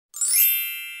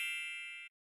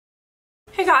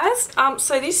Hey guys,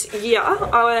 so this year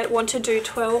I want to do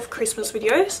 12 Christmas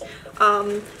videos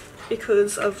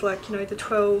because of, like, you know, the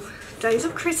 12 days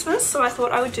of Christmas. So I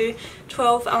thought I would do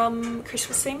 12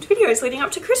 Christmas themed videos leading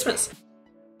up to Christmas.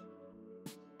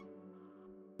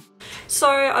 So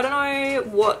I don't know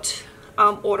what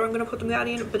order I'm going to put them out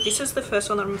in, but this is the first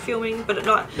one that I'm filming, but it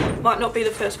might not be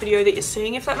the first video that you're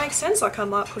seeing, if that makes sense. Like, I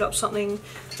might put up something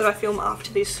that I film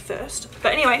after this first.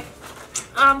 But anyway,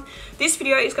 this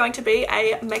video is going to be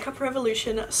a Makeup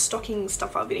Revolution stocking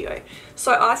stuffer video.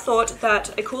 So I thought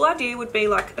that a cool idea would be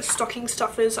like a stocking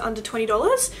stuffers under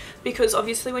 $20, because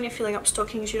obviously when you're filling up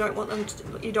stockings, you don't want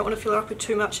to fill it up with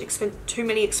too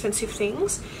many expensive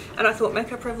things. And I thought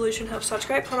Makeup Revolution have such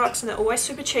great products, and they're always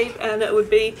super cheap, and it would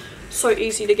be so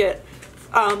easy to get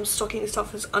stocking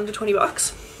stuffers under 20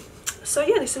 bucks. So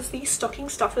yeah, this is the stocking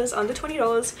stuffers under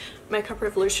 $20 Makeup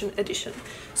Revolution edition.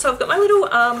 So I've got my little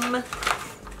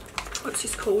what's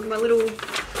this called? My little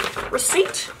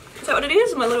receipt. Is that what it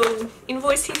is? My little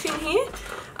invoicing thing here.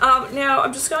 Now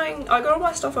I got all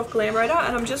my stuff off Glam Radar,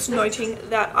 and I'm just noting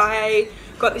that I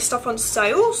got this stuff on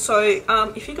sale. So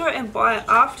if you go and buy it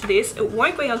after this, it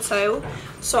won't be on sale.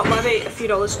 So it might be a few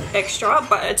dollars extra,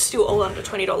 but it's still all under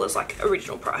 $20, like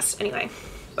original price anyway.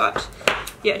 But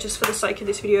yeah, just for the sake of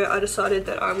this video, I decided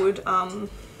that I would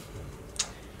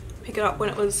pick it up when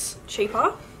it was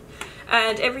cheaper.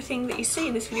 And everything that you see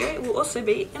in this video will also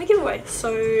be in a giveaway,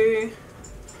 so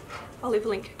I'll leave a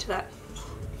link to that.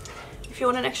 If you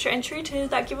want an extra entry to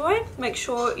that giveaway, make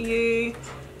sure you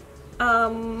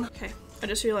okay, I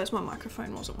just realised my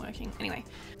microphone wasn't working. Anyway,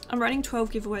 I'm running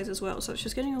 12 giveaways as well, so it's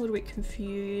just getting a little bit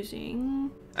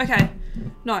confusing. Okay,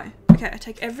 I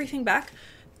take everything back.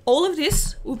 All of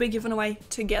this will be given away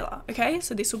together, okay?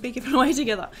 So this will be given away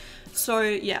together. So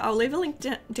yeah, I'll leave a link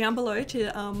down below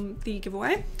to the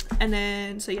giveaway. And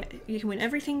then, so yeah, you can win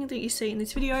everything that you see in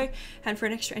this video. And for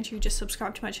an extra entry, just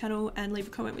subscribe to my channel and leave a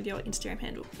comment with your Instagram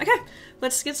handle. Okay,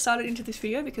 let's get started into this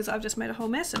video because I've just made a whole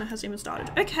mess and it hasn't even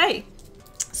started. Okay,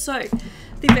 so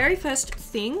the very first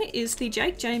thing is the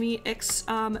Jake Jamie X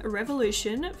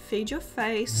Revolution Feed Your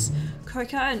Face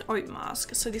Coca and Oat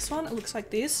Mask. So this one, it looks like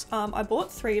this. I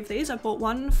bought 3 of these. I bought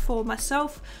one for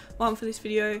myself, one for this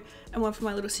video, and one for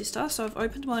my little sister. So I've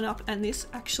opened mine up, and this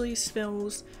actually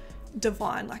smells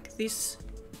divine. Like, this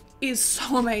is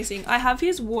so amazing. I have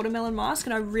his watermelon mask,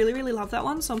 and I really love that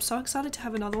one. So I'm so excited to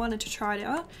have another one and to try it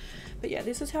out. But yeah,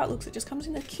 this is how it looks. It just comes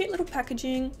in a cute little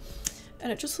packaging.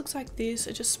 And it just looks like this.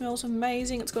 It just smells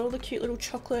amazing. It's got all the cute little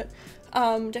chocolate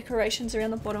decorations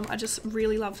around the bottom. I just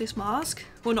really love this mask.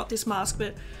 Well, not this mask,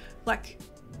 but like,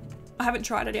 I haven't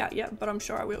tried it out yet, but I'm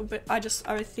sure I will. But I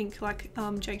think like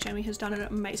Jake Jamie has done an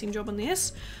amazing job on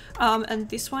this. And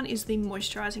this one is the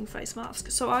moisturizing face mask.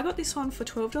 So I got this one for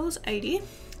 $12.80.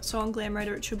 So on Glam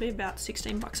Radar it should be about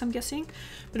 16 bucks, I'm guessing,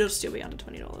 but it'll still be under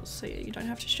 $20. So yeah, you don't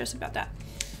have to stress about that.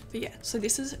 But yeah, so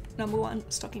this is #1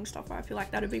 stocking stuffer. I feel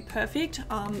like that would be perfect.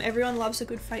 Everyone loves a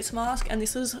good face mask, and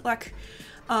this is like,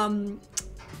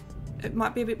 it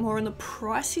might be a bit more on the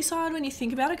pricey side when you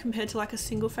think about it compared to like a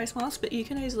single face mask, but you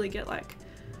can easily get like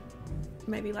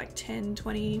maybe like 10,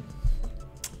 20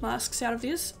 masks out of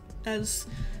this as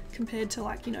compared to,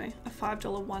 like, you know, a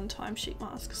 $5 one-time sheet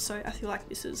mask. So I feel like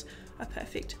this is a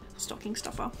perfect stocking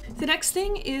stuffer. The next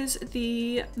thing is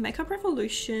the Makeup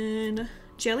Revolution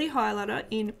Jelly Highlighter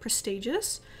in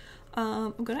Prestigious.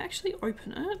 I'm gonna actually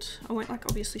open it. I won't, like,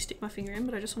 obviously stick my finger in,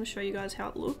 but I just want to show you guys how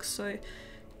it looks. So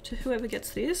to whoever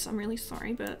gets this, I'm really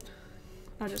sorry, but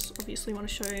I just obviously want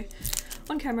to show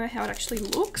on camera how it actually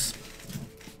looks.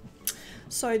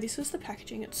 So this is the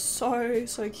packaging. It's so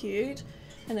cute.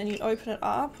 And then you open it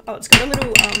up. Oh, it's got a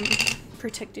little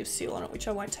protective seal on it, which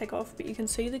I won't take off, but you can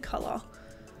see the color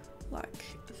like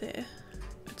there.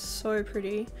 It's so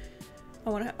pretty. I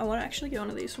want to actually get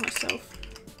onto these for myself.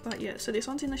 But yeah, so this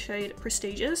one's in the shade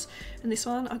Prestigious, and this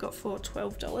one I got for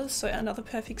 $12. So another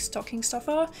perfect stocking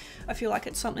stuffer. I feel like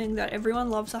it's something that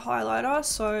everyone loves, a highlighter.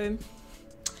 So,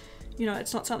 you know,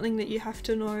 it's not something that you have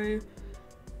to know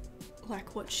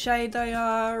like what shade they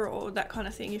are or that kind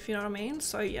of thing, if you know what I mean.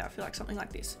 So yeah, I feel like something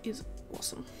like this is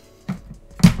awesome.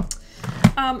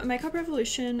 Makeup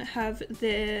Revolution have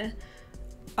their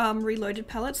reloaded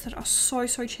palettes that are so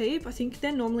cheap. I think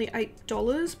they're normally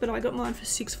 $8, but I got mine for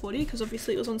 $6.40 because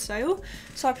obviously it was on sale.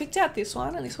 So I picked out this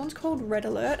one, and this one's called Red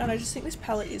Alert, and I just think this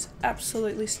palette is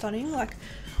absolutely stunning. Like,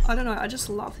 I don't know, I just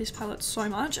love this palette so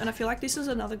much, and I feel like this is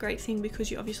another great thing because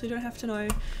you obviously don't have to know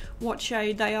what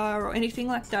shade they are or anything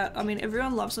like that. I mean,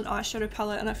 everyone loves an eyeshadow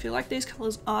palette, and I feel like these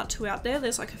colors aren't too out there.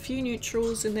 There's like a few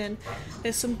neutrals, and then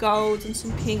there's some golds and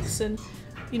some pinks, and,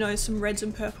 you know, some reds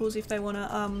and purples if they want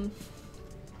to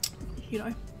you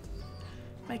know,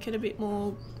 make it a bit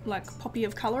more like poppy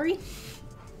of colory,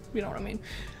 you know what I mean.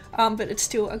 But it's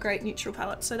still a great neutral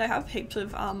palette. So they have heaps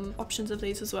of options of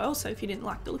these as well. So if you didn't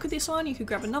like the look of this one, you could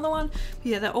grab another one. But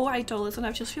yeah, they're all $8, and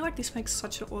I just feel like this makes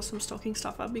such an awesome stocking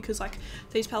stuffer because like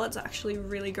these palettes are actually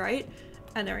really great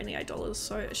and they're only $8,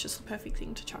 so it's just the perfect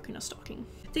thing to chuck in a stocking.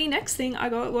 The next thing I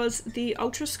got was the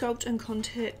Ultra Sculpt and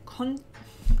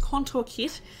Contour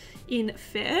Kit in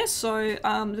Fair. So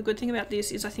the good thing about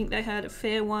this is I think they had a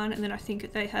fair one, and then I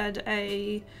think they had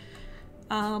a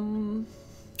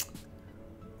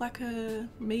like a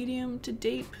medium to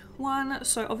deep one.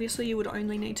 So obviously you would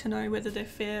only need to know whether they're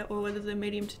fair or whether they're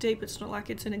medium to deep. It's not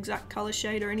like it's an exact color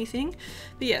shade or anything.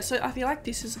 But yeah, so I feel like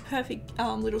this is a perfect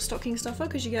little stocking stuffer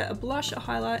because you get a blush, a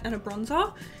highlight, and a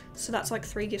bronzer. So that's like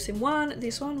 3 gifts in one.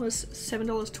 This one was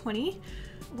 $7.20.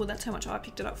 Well, that's how much I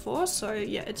picked it up for. So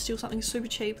yeah, it's still something super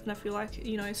cheap, and I feel like,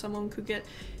 you know, someone could get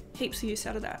heaps of use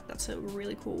out of that. That's a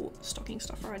really cool stocking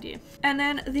stuffer idea. And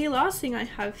then the last thing I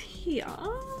have here,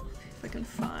 if I can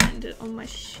find it on my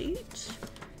sheet.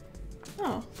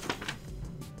 Oh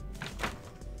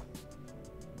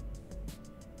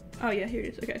yeah, here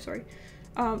it is. Okay, sorry.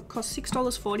 Cost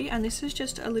 $6.40, and this is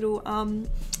just a little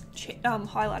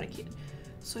highlighter kit.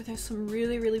 So there's some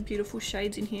really beautiful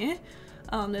shades in here.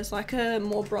 There's like a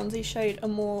more bronzy shade, a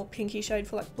more pinky shade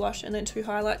for like blush, and then 2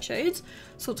 highlight shades.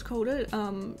 So it's called a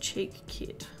cheek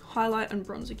kit, highlight and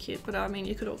bronzer kit, but I mean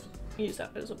you could also use that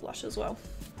as a blush as well.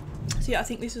 So yeah, I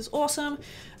think this is awesome,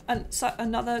 and so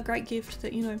another great gift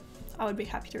that, you know, I would be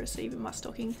happy to receive in my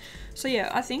stocking. So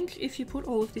yeah, I think if you put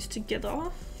all of this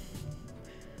together,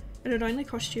 it would only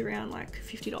cost you around like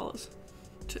 $50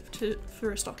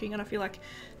 for a stocking, and I feel like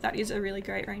that is a really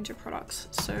great range of products.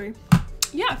 So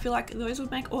yeah, I feel like those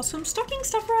would make awesome stocking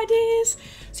stuffer ideas.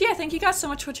 So yeah, thank you guys so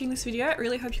much for watching this video. I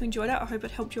really hope you enjoyed it. I hope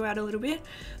it helped you out a little bit.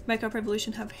 Makeup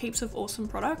Revolution have heaps of awesome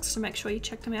products, so make sure you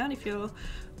check them out if you're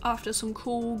after some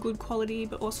cool, good quality,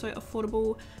 but also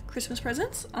affordable Christmas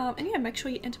presents. And yeah, make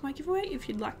sure you enter my giveaway if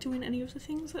you'd like to win any of the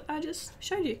things that I just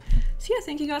showed you. So yeah,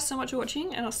 thank you guys so much for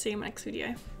watching, and I'll see you in my next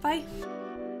video. Bye.